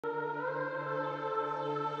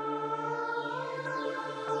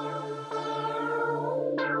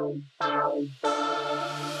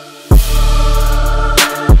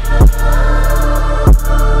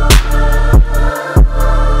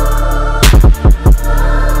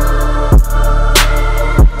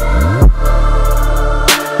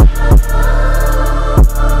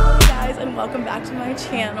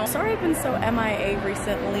Channel. Sorry I've been so MIA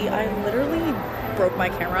recently. I literally broke my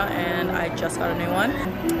camera and I just got a new one.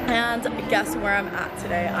 And guess where I'm at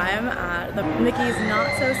today? I am at the Mickey's Not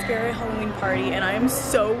So Scary Halloween party and I am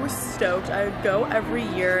so stoked. I go every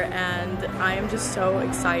year and I am just so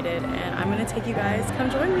excited and I'm gonna take you guys. Come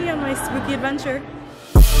join me on my spooky adventure.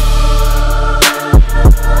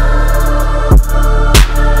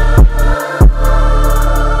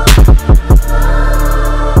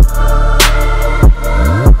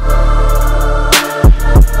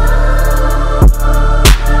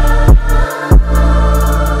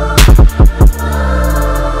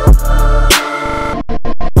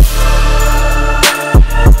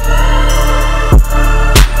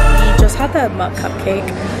 The mug cupcake.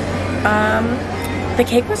 The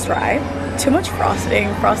cake was dry, too much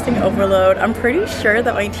frosting overload. I'm pretty sure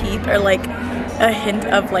that my teeth are like a hint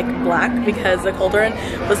of like black because the cauldron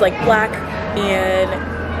was like black and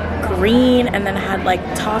green and then it had like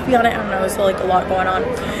toffee on it. I don't know, so like a lot going on.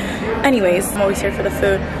 Anyways, I'm always here for the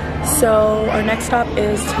food. So our next stop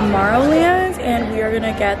is Tomorrowland and we are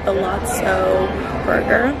gonna get the Lotso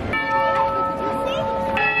burger.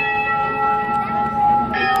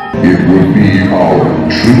 It will be our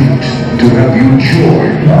treat to have you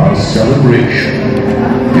join our celebration.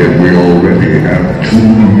 Yet we already have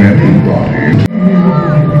too many bodies.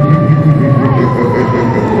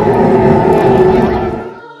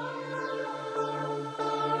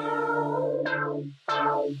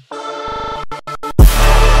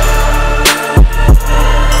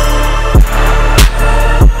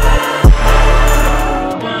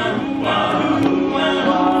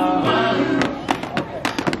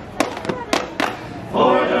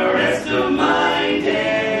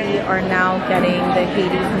 Are now getting the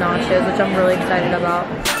Hades nachos, which I'm really excited about.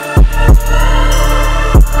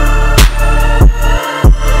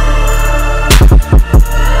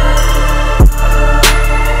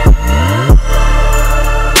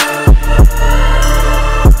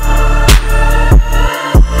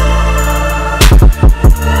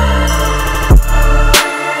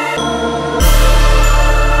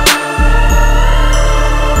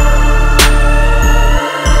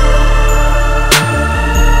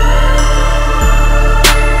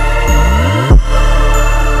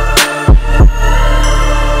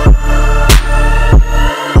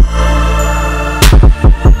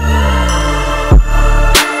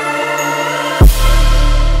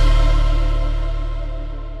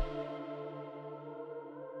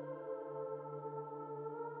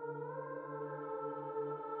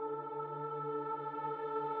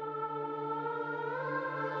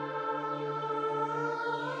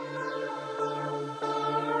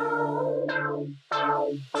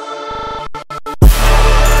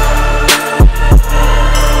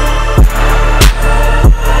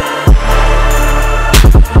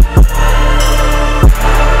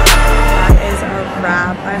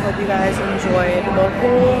 I hope you guys enjoyed the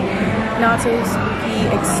whole not so spooky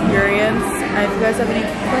experience. If you guys have any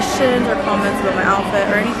questions or comments about my outfit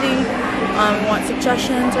or anything, want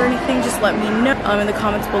suggestions or anything, just let me know in the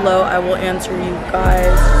comments below. I will answer you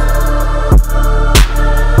guys.